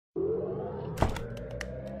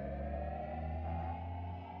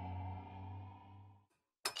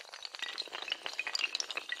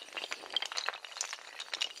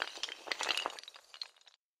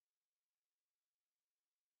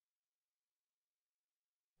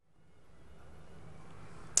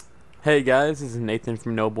Hey guys, this is Nathan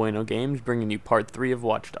from No Bueno Games bringing you part 3 of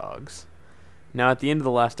Watch Dogs. Now at the end of the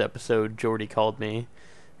last episode, Jordy called me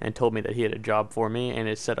and told me that he had a job for me and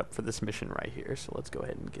is set up for this mission right here, so let's go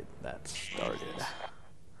ahead and get that started.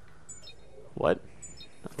 What?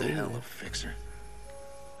 What the hell, a fixer?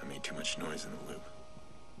 I made too much noise in the loop.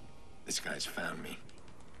 This guy's found me.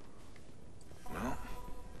 Well,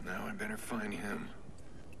 now I better find him.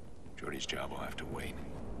 Jordy's job will have to wait.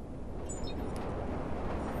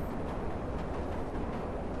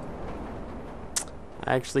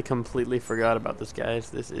 I actually completely forgot about this, guys.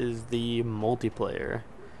 This is the multiplayer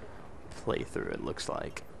playthrough, it looks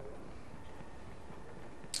like.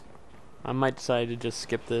 I might decide to just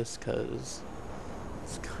skip this because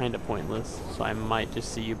it's kind of pointless, so I might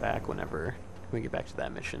just see you back whenever we get back to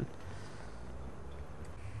that mission.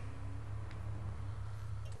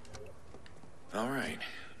 Alright,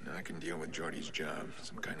 now I can deal with Jordy's job.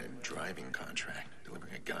 Some kind of driving contract,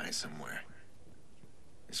 delivering a guy somewhere.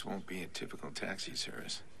 This won't be a typical taxi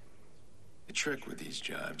service. The trick with these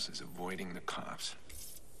jobs is avoiding the cops.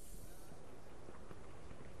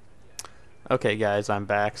 Okay guys, I'm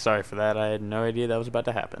back. Sorry for that. I had no idea that was about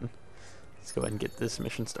to happen. Let's go ahead and get this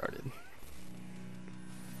mission started.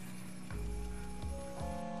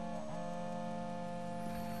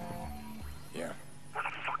 Yeah. Where the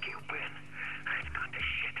fuck you been? It's gone to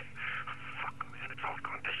shit. Fuck, man, it's all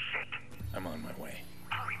gone to shit. I'm on my way.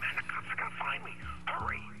 Hurry, man, the cops are gonna find me.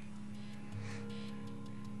 Hurry.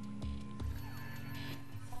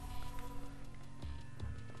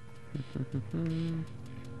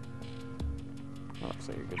 Looks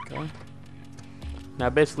like a good car. Now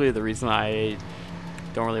basically the reason I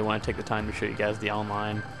don't really want to take the time to show you guys the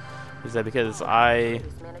online is that because I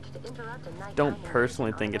don't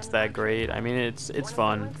personally think it's that great. I mean, it's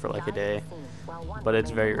fun for like a day, but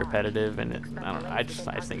it's very repetitive, and I don't know, I just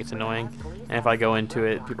think it's annoying. And if I go into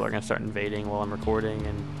it, people are gonna start invading while I'm recording,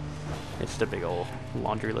 and it's just a big old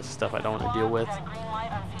laundry list of stuff I don't want to deal with.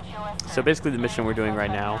 So basically the mission we're doing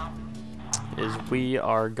right now is we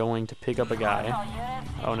are going to pick up a guy.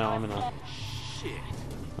 Oh no, I'm gonna...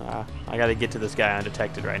 I gotta get to this guy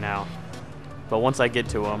undetected right now. But once I get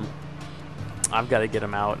to him, I've got to get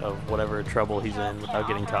him out of whatever trouble he's in without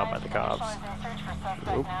getting caught by the cops.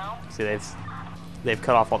 Oop. See, they've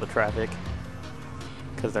cut off all the traffic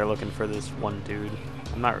because they're looking for this one dude.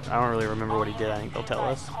 I don't really remember what he did. I think they'll tell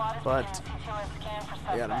us, but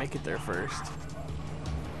I gotta make it there first.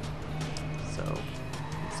 So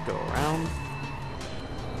let's go around.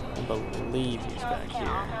 I believe he's back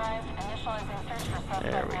here.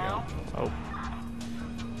 There we go. Oh.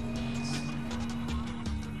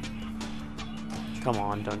 Come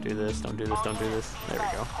on, don't do this, don't do this, don't do this. There we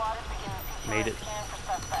go. Made it.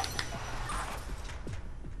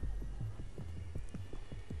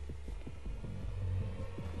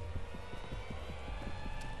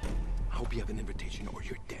 I hope you have an invitation or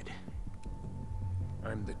you're dead.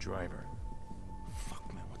 I'm the driver.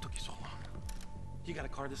 Fuck, man, what took you so long? You got a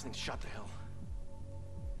car, this thing's shot to hell.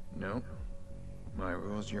 No. My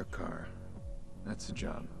rule's your car. That's the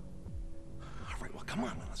job. All right, well, come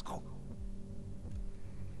on, man, let's go.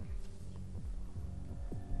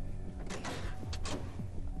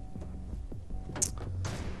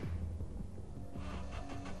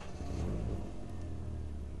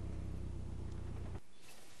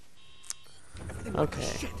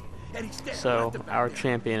 Okay, so our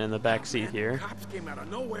champion in the back seat here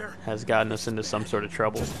has gotten us into some sort of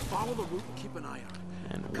trouble,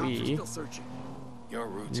 and we Your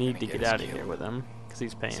route's need gonna to get us out of killed. here with him because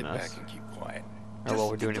he's paying Sit us. back and keep quiet. Or well,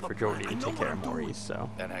 we're doing it for Jordy to take care of Maurice, so.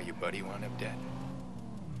 That how your buddy wound up dead?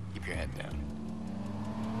 Keep your head down.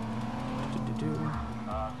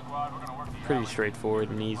 Pretty straightforward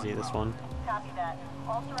and easy, this one.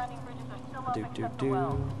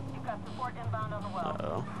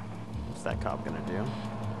 Uh-oh. What's that cop gonna do?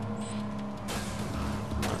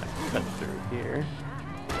 I'm gonna cut through here.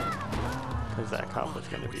 Because that cop was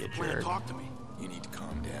gonna be a jerk. Talk to me. You need to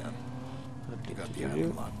calm down. You got the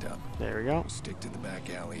island locked up. There we go. Stick to the back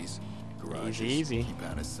alleys, garages. Easy. Keep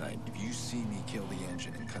out of sight. If you see me kill the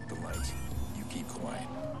engine and cut the lights, you keep quiet.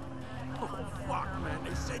 Oh, fuck, man,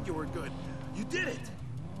 they said you were good. You did it.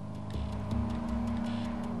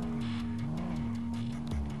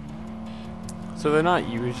 So they're not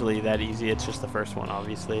usually that easy, it's just the first one,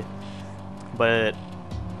 obviously. But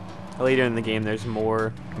later in the game, there's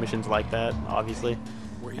more missions like that, obviously.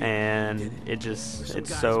 And it's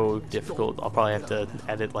so difficult. I'll probably have to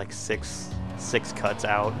edit like six cuts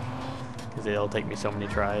out because it'll take me so many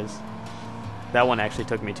tries. That one actually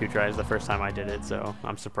took me 2 tries the first time I did it, so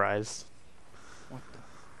I'm surprised. What the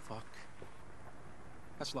fuck?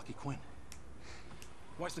 That's Lucky Quinn.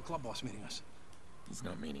 Why's the club boss meeting us? He's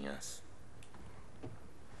not meeting us.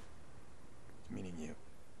 He's meeting you.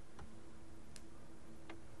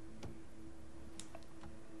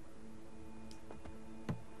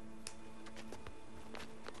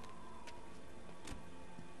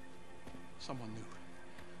 Someone knew.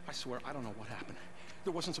 I swear, I don't know what happened.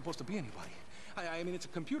 There wasn't supposed to be anybody. I mean, it's a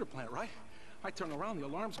computer plant, right? I turn around, the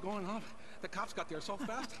alarm's going off. The cops got there so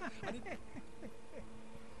fast. I didn't...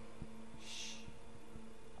 Shh.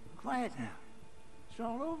 Quiet now. It's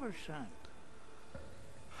all over, son.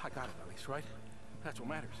 I got it, at least, right? That's what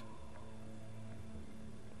matters.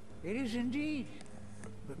 It is indeed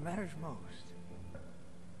what matters most.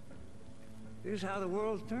 This is how the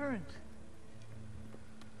world turns.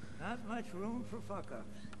 Not much room for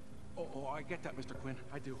fuck-ups. Oh, I get that, Mr. Quinn.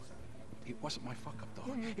 I do. It wasn't my fuck-up,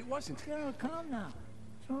 though. It wasn't. Calm now.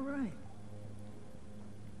 It's all right.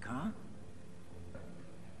 Calm?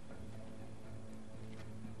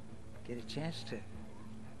 Get a chance to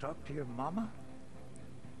talk to your mama?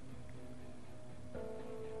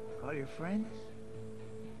 Call your friends?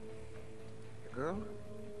 Your girl?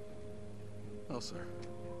 No, sir.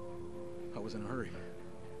 I was in a hurry.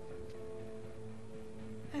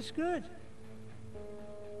 That's good.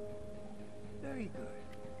 Very good.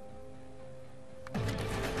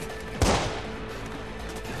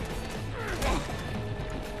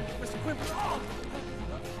 Mr. Quinn!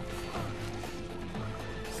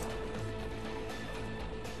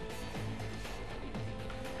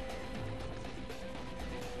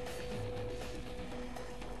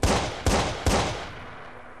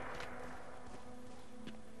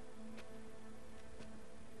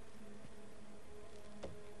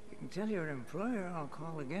 You can tell your employer I'll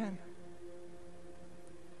call again.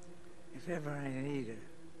 If ever I need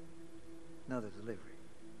another delivery.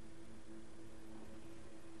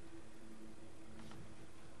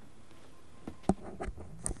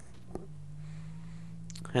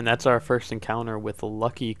 And that's our first encounter with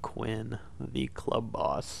Lucky Quinn, the club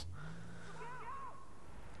boss.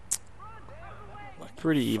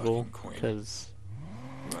 Pretty evil, because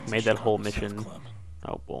made that whole mission.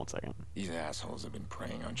 Oh, well, 1 second. These assholes have been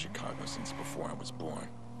preying on Chicago since before I was born.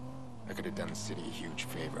 I could have done the city a huge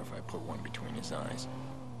favor if I put one between his eyes.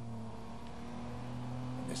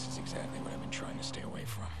 And this is exactly what I've been trying to stay away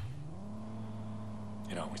from.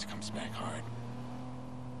 It always comes back hard.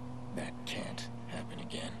 That can't happen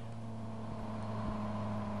again.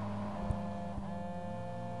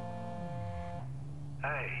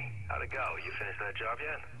 Hey, how'd it go? You finished that job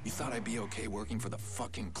yet? You thought I'd be okay working for the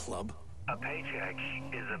fucking club? A paycheck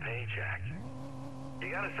is a paycheck.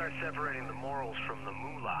 You gotta start separating the morals from the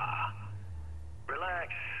moolah.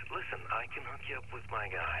 Relax. Listen, I can hook you up with my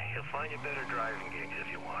guy. He'll find you better driving gigs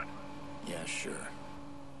if you want. Yeah, sure.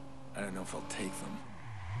 I don't know if I'll take them.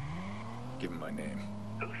 Give him my name.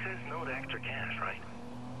 Who says no to extra cash, right?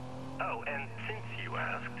 Oh, and since you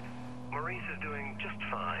asked, Maurice is doing just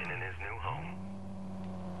fine in his new home.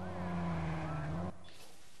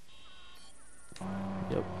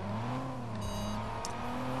 Yep.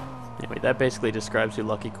 Anyway, that basically describes who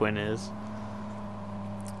Lucky Quinn is.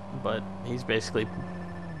 But he's basically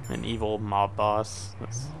an evil mob boss.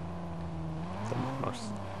 That's the most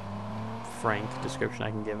frank description I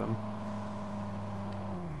can give him.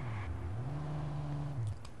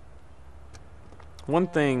 One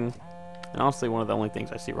thing, and honestly one of the only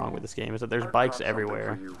things I see wrong with this game, is that there's bikes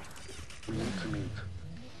everywhere. We need to meet.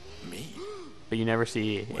 Me? But you never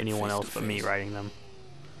see What, anyone face else to but me face? riding them.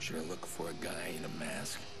 Should I look for a guy in a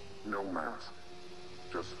mask? No mask.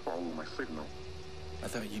 Just follow my signal. I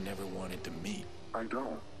thought you never wanted to meet. I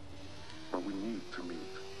don't. But we need to meet.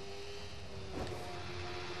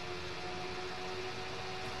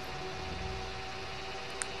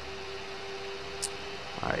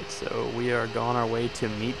 Alright, so we are on our way to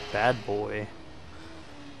meet Bad Boy.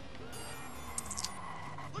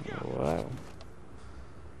 Wow.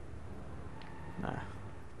 Nah.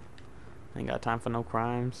 Ain't got time for no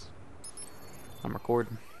crimes. I'm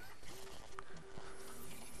recording.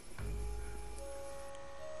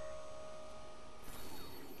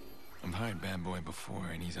 I've hired Bad Boy before,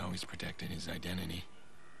 and he's always protected his identity.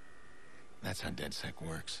 That's how DedSec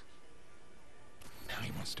works. Now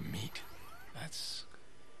he wants to meet. That's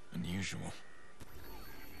unusual.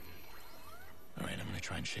 Alright, I'm gonna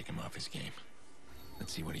try and shake him off his game.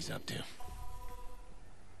 Let's see what he's up to.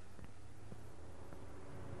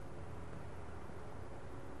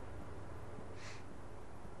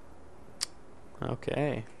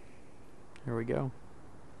 Okay. Here we go.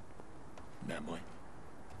 Bad Boy.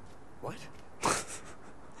 What?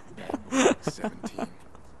 Bad Boy, 17.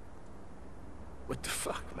 What the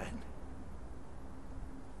fuck, man?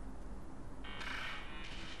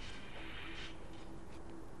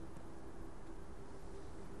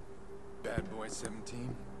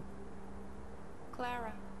 17?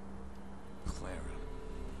 Clara. Clara.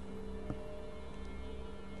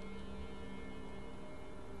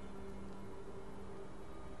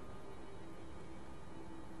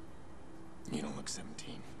 You don't look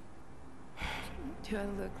 17. Do I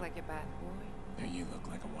look like a bad boy? Or you look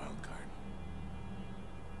like a wild card.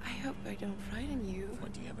 I hope I don't frighten you.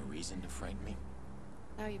 What, do you have a reason to frighten me?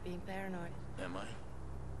 Now you're being paranoid. Am I?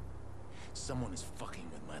 Someone is fucking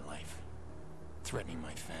with my life. Threatening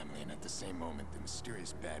my family, and at the same moment, the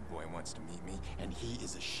mysterious bad boy wants to meet me, and he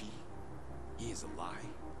is a she. He is a lie.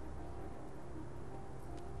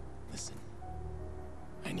 Listen,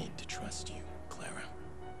 I need to trust you, Clara.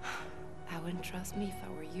 I wouldn't trust me if I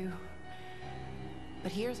were you.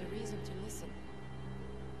 But here's a reason to listen.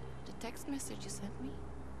 The text message you sent me,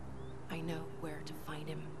 I know where to find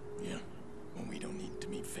him. Yeah, well, we don't need to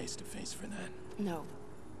meet face-to-face for that. No.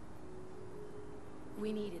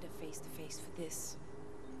 We needed a face-to-face for this.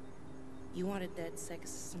 You wanted dead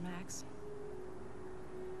sexist Max?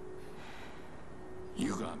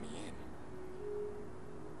 You got me in.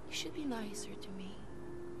 You should be nicer to me.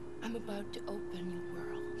 I'm about to open your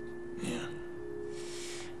world. Yeah.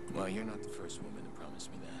 Well, you're not the first woman to promise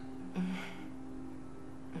me that.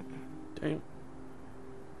 Damn.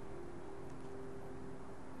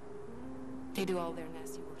 They do all their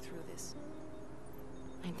nasty work through this.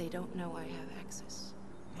 And they don't know I have access.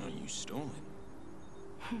 Well, you stole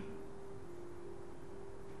it.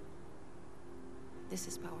 This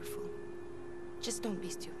is powerful. Just don't be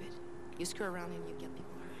stupid. You screw around and you get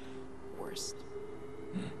people hurt. Worst.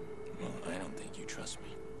 Well, I don't think you trust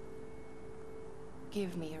me.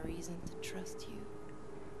 Give me a reason to trust you.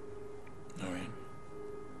 All right.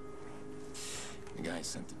 The guy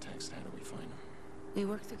sent the text. How do we find him? We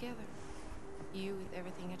work together. You with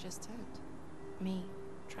everything I just sent. Me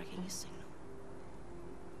tracking his signal.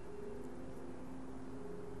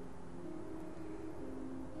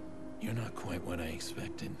 You're not quite what I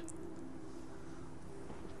expected.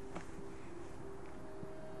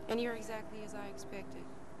 And you're exactly as I expected,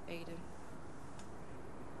 Aiden.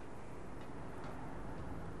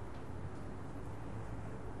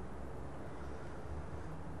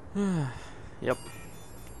 Yep.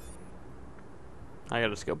 I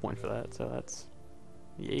got a skill point for that, so that's...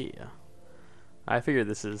 Yeah. I figured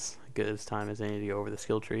this is good as time as any to go over the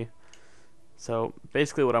skill tree. So,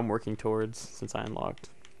 basically what I'm working towards, since I unlocked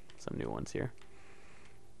some new ones here.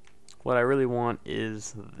 What I really want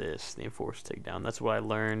is this, the enforced takedown. That's what I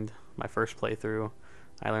learned my first playthrough.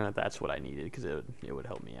 I learned that that's what I needed, because it would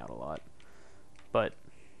help me out a lot. But,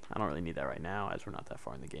 I don't really need that right now, as we're not that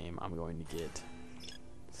far in the game. I'm going to get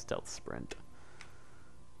stealth sprint.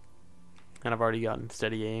 And I've already gotten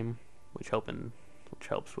steady aim, which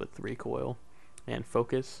helps with recoil, and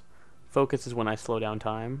focus. Focus is when I slow down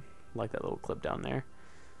time, like that little clip down there.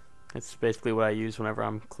 It's basically what I use whenever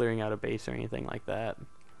I'm clearing out a base or anything like that.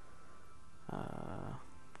 And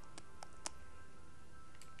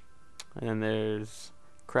then there's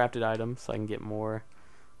crafted items, so I can get more.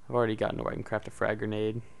 I've already gotten to where I can craft a frag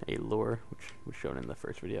grenade, a lure, which was shown in the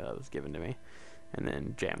first video that was given to me, and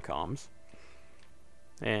then jam comms.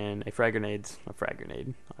 And a frag grenade's a frag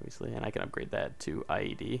grenade, obviously, and I can upgrade that to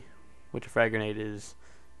IED, which a frag grenade is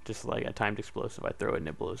just like a timed explosive. I throw it and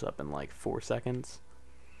it blows up in like 4 seconds.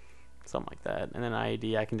 Something like that. And then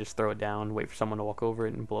IED, I can just throw it down, wait for someone to walk over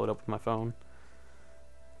it, and blow it up with my phone.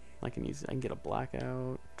 I can get a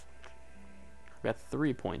blackout. I've got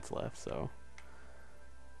 3 points left, so.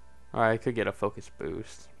 Or I could get a focus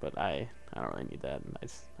boost, but I don't really need that.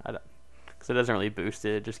 Because it doesn't really boost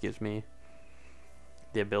it, it just gives me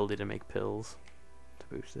the ability to make pills to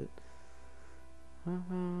boost it.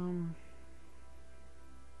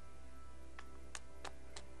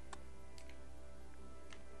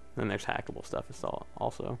 Then there's hackable stuff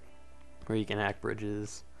also, where you can hack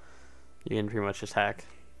bridges. You can pretty much just hack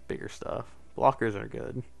bigger stuff. Blockers are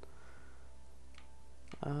good.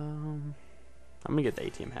 I'm gonna get the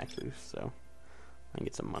ATM hack boost, so I can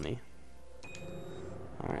get some money.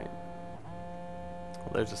 Alright.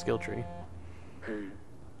 Well, there's a skill tree. Hey,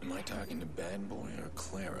 Am I talking to Bad Boy or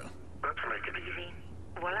Clara? Let's make it easy.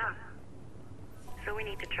 Voila. So we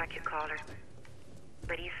need to track your caller.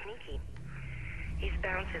 But he's sneaky. He's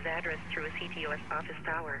bounced his address through a ctOS office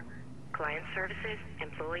tower. Client services,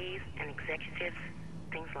 employees, and executives,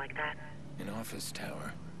 things like that. An office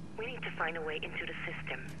tower. We need to find a way into the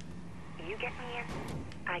system. You get me in,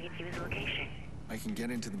 I get you his location. I can get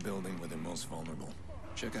into the building where they're most vulnerable.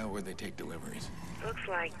 Check out where they take deliveries. Looks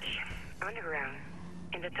like underground,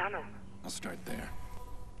 in the tunnel. I'll start there.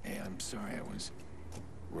 Hey, I'm sorry I was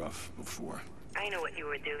rough before. I know what you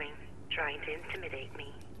were doing, trying to intimidate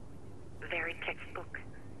me. Very textbook.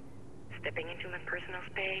 Stepping into my personal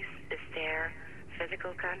space, the stare,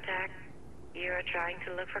 physical contact. You're trying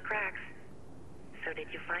to look for cracks. So did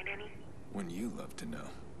you find any? Wouldn't you love to know?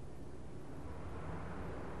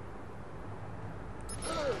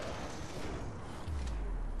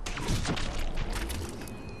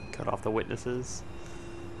 Cut off the witnesses.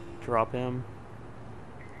 Drop him.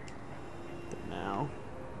 But now,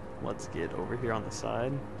 let's get over here on the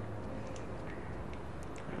side.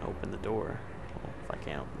 And open the door. Well, if I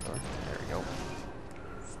can't open the door. There we go.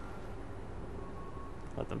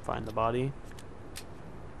 Let them find the body.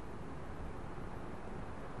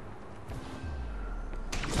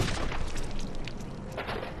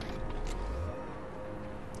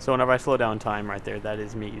 So whenever I slow down time right there, that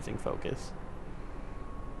is me using focus.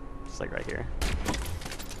 Just like right here.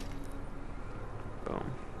 Boom.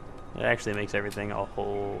 It actually makes everything a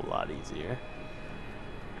whole lot easier.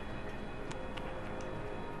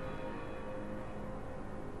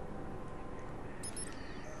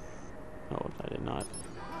 Oh, I did not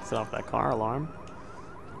set off that car alarm.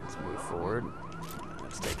 Let's move forward.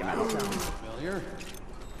 Let's take him out. Familiar?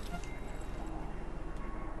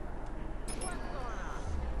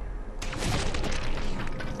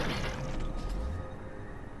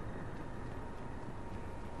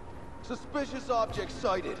 Suspicious object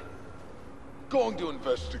sighted. Going to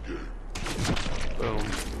investigate. Boom.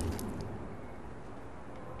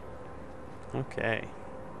 Okay.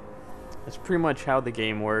 That's pretty much how the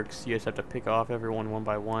game works. You just have to pick off everyone one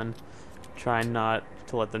by one. Try not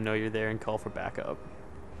to let them know you're there and call for backup.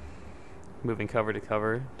 Moving cover to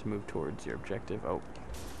cover to move towards your objective. Oh.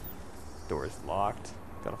 Door is locked.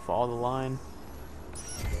 Gotta follow the line.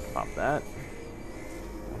 Pop that.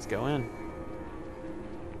 Let's go in.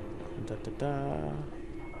 Da, da, da.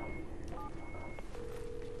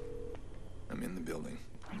 I'm in the building.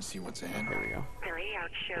 You see what's ahead? Here we go. The layout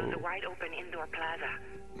shows a wide open indoor plaza.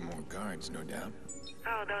 More guards, no doubt.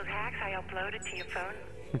 Oh, those hacks I uploaded to your phone?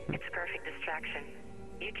 It's perfect distraction.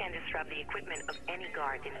 You can disrupt the equipment of any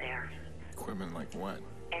guard in there. Equipment like what?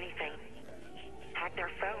 Anything. Hack their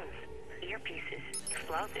phones, earpieces,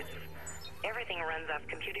 explosives. Everything runs off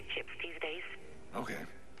computer chips these days. Okay,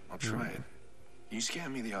 I'll try it. You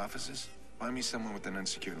scan me the offices? Find me someone with an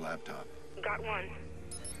unsecured laptop. Got one.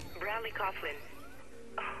 Bradley Coughlin.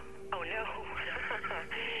 Oh no.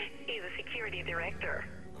 He's a security director.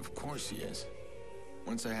 Of course he is.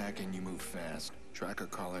 Once I hack in, you move fast. Track our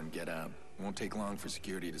caller and get out. It won't take long for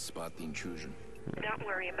security to spot the intrusion. Don't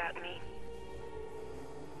worry about me.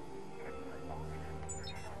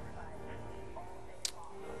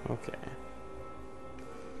 Okay.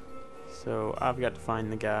 So I've got to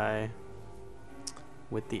find the guy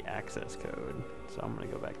with the access code. So I'm gonna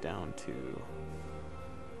go back down to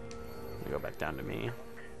me.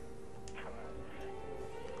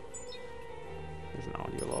 There's an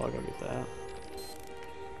audio log, I'll get that.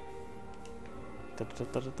 Da, da,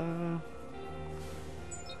 da, da, da.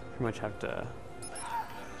 Pretty much have to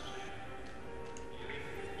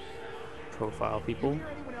profile people.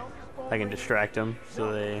 I can distract them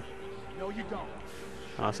so they,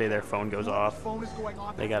 I'll say their phone goes off.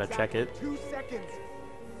 They gotta check it. 2 seconds.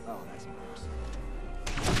 Oh, that's embarrassing.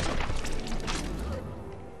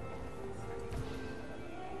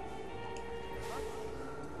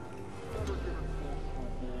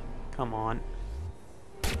 Come on.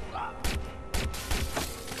 Oh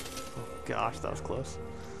gosh, that was close.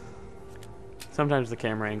 Sometimes the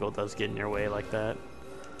camera angle does get in your way like that.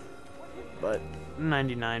 But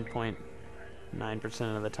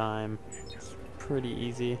 99.9% of the time, it's pretty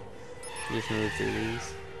easy. You just move through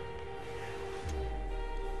these.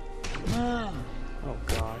 Oh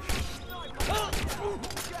gosh.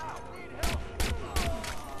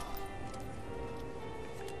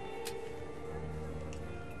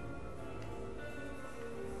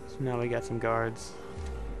 So now we got some guards.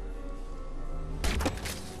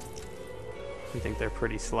 You think they're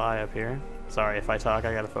pretty sly up here. Sorry if I talk,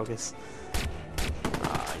 I gotta focus.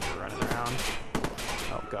 Ah, you're running around.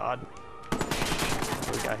 Oh god.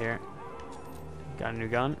 What do we got here? Got a new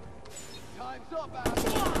gun?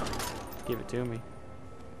 Give it to me.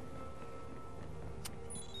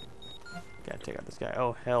 Gotta take out this guy.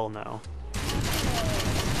 Oh hell no.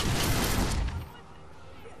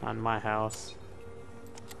 Not in my house.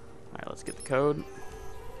 Alright, let's get the code.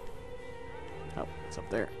 Oh, it's up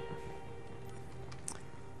there.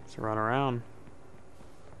 Let's run around.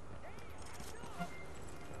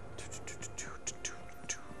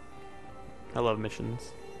 I love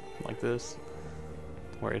missions like this,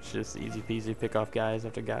 where it's just easy peasy, pick off guys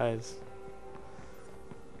after guys.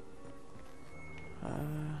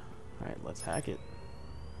 Alright, let's hack it.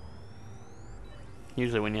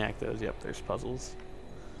 Usually when you hack those, yep, there's puzzles.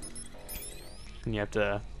 And you have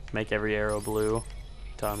to make every arrow blue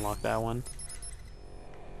to unlock that one.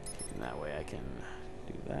 And that way I can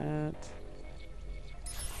do that.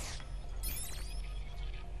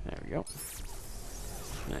 There we go.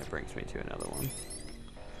 And that brings me to another one.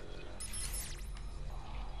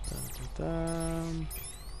 Dun, dun,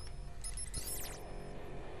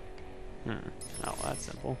 dun. Oh, that's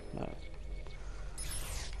simple.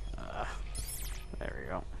 There we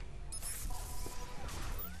go.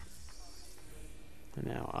 And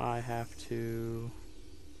now I have to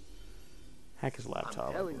hack his laptop.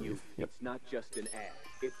 I'm telling you, Yep. it's not just an ad.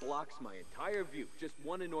 It blocks my entire view. Just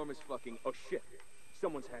one enormous fucking, oh shit,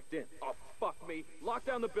 someone's hacked in. Oh, fuck me. Lock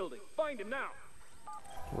down the building. Find him now.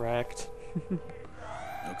 Wrecked. Okay,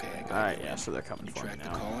 I got it. Alright, yeah, so they're coming for me Track the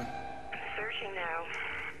now. caller? Searching now.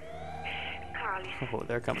 Carl, Oh,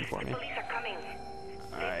 they're coming for the me. police are coming.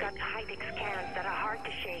 They've got high-tech scans that are hard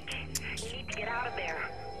to shake. You need to get out of there.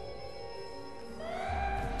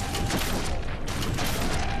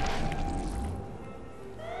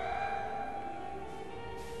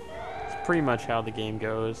 It's pretty much how the game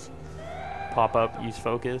goes. Pop up, use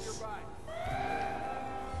focus.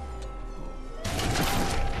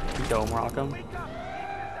 Dome rock them.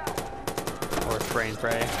 Or spray and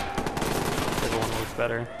pray. Whichever one looks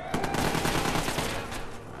better.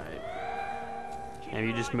 Alright. And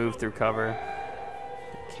you just move through cover.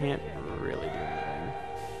 Can't really do anything.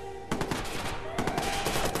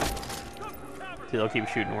 See, they'll keep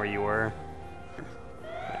shooting where you were.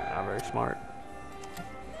 Yeah, not very smart.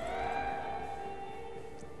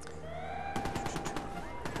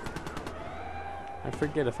 I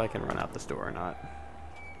forget if I can run out this door or not.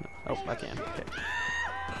 No. Oh, I can. Okay.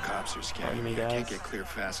 Cops are scanning me, me. I can't guys. get clear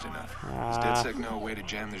fast enough. Does DedSec know a way to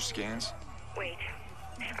jam their scans? Wait,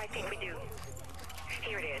 I think we do.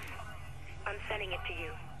 Here it is. I'm sending it to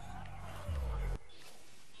you.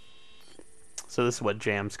 So this is what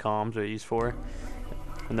jams comms are used for.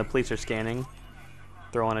 When the police are scanning,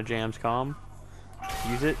 throw on a jams comm,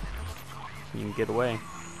 use it, and you can get away.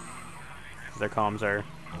 'Cause their comms are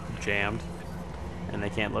jammed, and they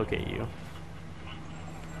can't locate you.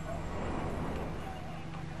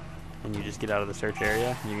 And you just get out of the search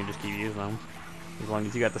area, and you can just keep using them. As long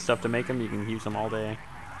as you got the stuff to make them, you can use them all day.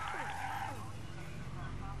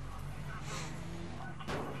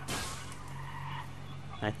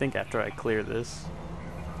 I think after I clear this,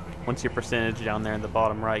 once your percentage down there in the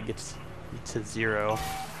bottom right gets to 0,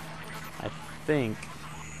 I think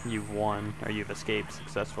you've won, or you've escaped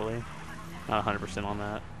successfully. Not 100% on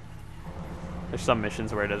that. There's some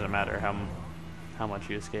missions where it doesn't matter how much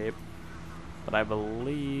you escape. But I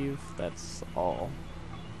believe that's all.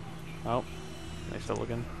 Oh, they're still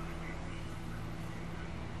looking.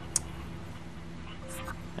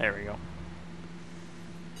 There we go.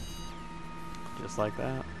 Just like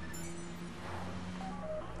that.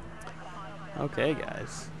 Okay,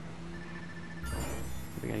 guys.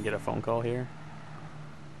 We're gonna get a phone call here.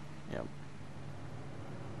 Yep.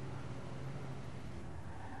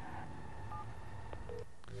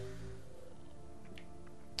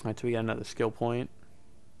 Alright, so we got another skill point.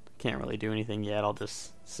 Can't really do anything yet. I'll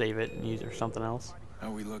just save it and use it for something else. How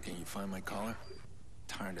are we looking? You find my caller?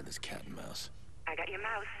 Tired of this cat and mouse. I got your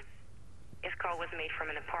mouse. This call was made from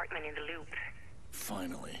an apartment in the loop.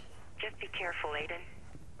 Finally. Just be careful, Aiden.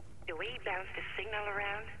 The way he bounced the signal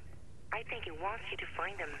around, I think he wants you to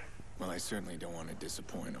find him. Well, I certainly don't want to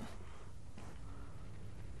disappoint him.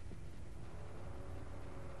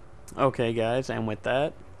 Okay, guys, and with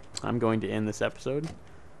that, I'm going to end this episode.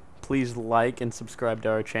 Please like and subscribe to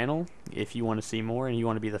our channel if you want to see more and you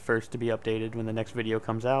want to be the first to be updated when the next video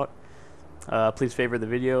comes out. Please favor the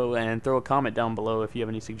video and throw a comment down below if you have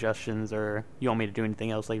any suggestions or you want me to do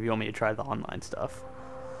anything else, like if you want me to try the online stuff.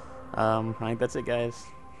 I think that's it, guys.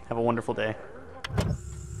 Have a wonderful day.